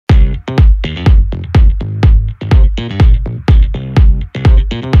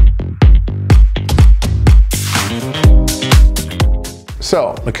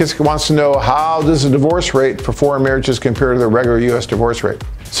So McKissick wants to know, how does the divorce rate for foreign marriages compare to the regular U.S. divorce rate?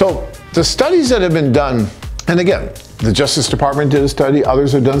 So the studies that have been done, and again, the Justice Department did a study,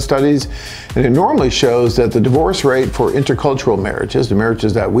 others have done studies, and it normally shows that the divorce rate for intercultural marriages, the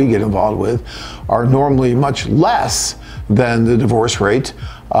marriages that we get involved with, are normally much less than the divorce rate,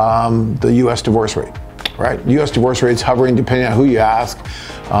 the U.S. divorce rate. Right? U.S. divorce rate's hovering, depending on who you ask,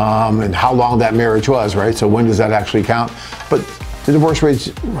 and how long that marriage was, right? So when does that actually count? But the divorce rate's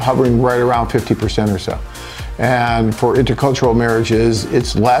hovering right around 50% or so. And for intercultural marriages,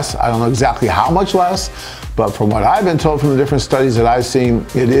 it's less. I don't know exactly how much less, but from what I've been told from the different studies that I've seen,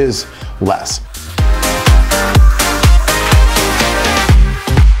 it is less.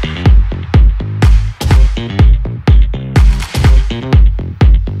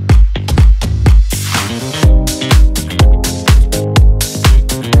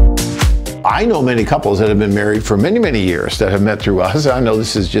 I know many couples that have been married for many, many years that have met through us. I know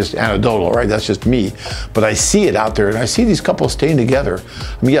this is just anecdotal, right? That's just me. But I see it out there, and I see these couples staying together.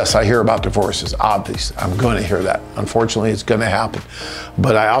 I mean, yes, I hear about divorces, obviously. I'm going to hear that. Unfortunately, it's going to happen.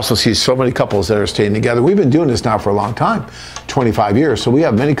 But I also see so many couples that are staying together. We've been doing this now for a long time, 25 years. So we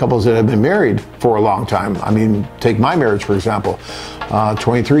have many couples that have been married for a long time. I mean, take my marriage, for example,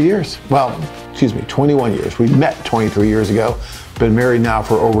 23 years. Well, excuse me, 21 years. We met 23 years ago. Been married now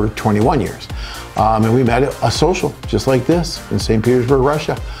for over 21 years. And we met at a social just like this in St. Petersburg,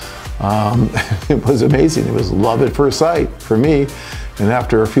 Russia. It was amazing. It was love at first sight for me. And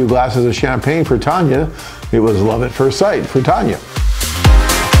after a few glasses of champagne for Tanya, it was love at first sight for Tanya.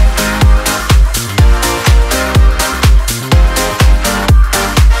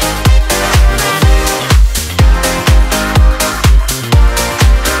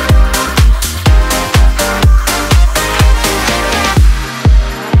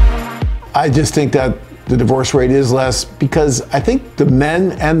 I just think that the divorce rate is less because I think the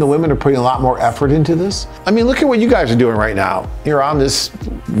men and the women are putting a lot more effort into this. I mean, look at what you guys are doing right now. You're on this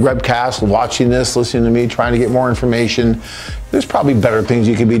webcast, watching this, listening to me, trying to get more information. There's probably better things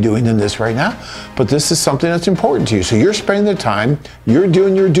you could be doing than this right now, but this is something that's important to you. So you're spending the time, you're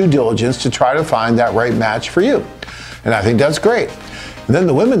doing your due diligence to try to find that right match for you. And I think that's great. And then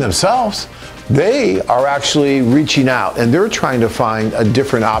the women themselves, they are actually reaching out and they're trying to find a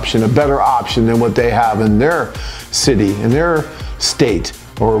different option, a better option than what they have in their city, in their state,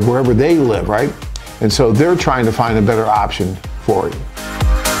 or wherever they live, right? And so they're trying to find a better option for you.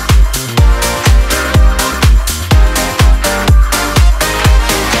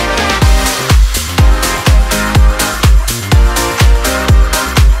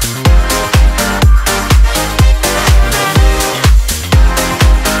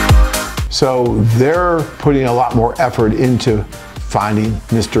 So they're putting a lot more effort into finding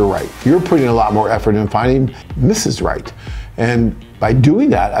Mr. Right. You're putting a lot more effort in finding Mrs. Right. And by doing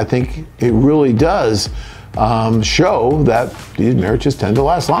that, I think it really does show that these marriages tend to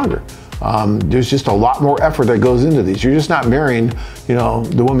last longer. There's just a lot more effort that goes into these. You're just not marrying, you know,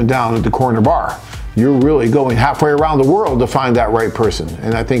 the woman down at the corner bar. You're really going halfway around the world to find that right person.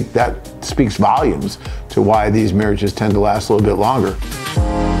 And I think that speaks volumes to why these marriages tend to last a little bit longer.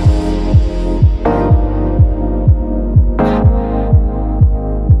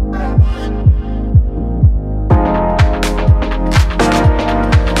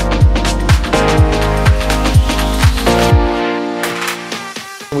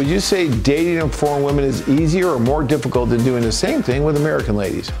 Would you say dating foreign women is easier or more difficult than doing the same thing with American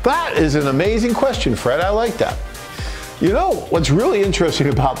ladies? That is an amazing question, Fred. I like that. You know, what's really interesting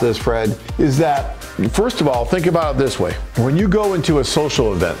about this, Fred, is that, first of all, think about it this way. When you go into a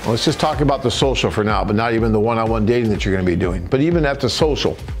social event, let's just talk about the social for now, but not even the one-on-one dating that you're going to be doing, but even at the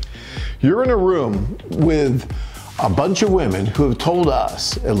social, you're in a room with a bunch of women who have told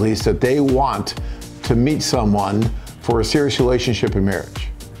us, at least, that they want to meet someone for a serious relationship and marriage.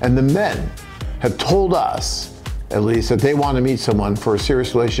 And the men have told us, at least, that they want to meet someone for a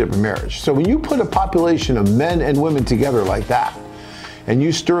serious relationship and marriage. So when you put a population of men and women together like that, and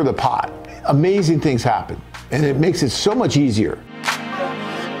you stir the pot, amazing things happen. And it makes it so much easier.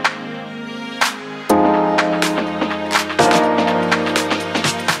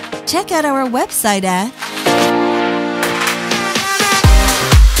 Check out our website at...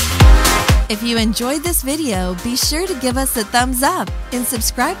 If you enjoyed this video, be sure to give us a thumbs up and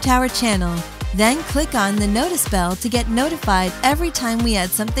subscribe to our channel. Then click on the notice bell to get notified every time we add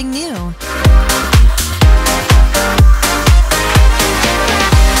something new.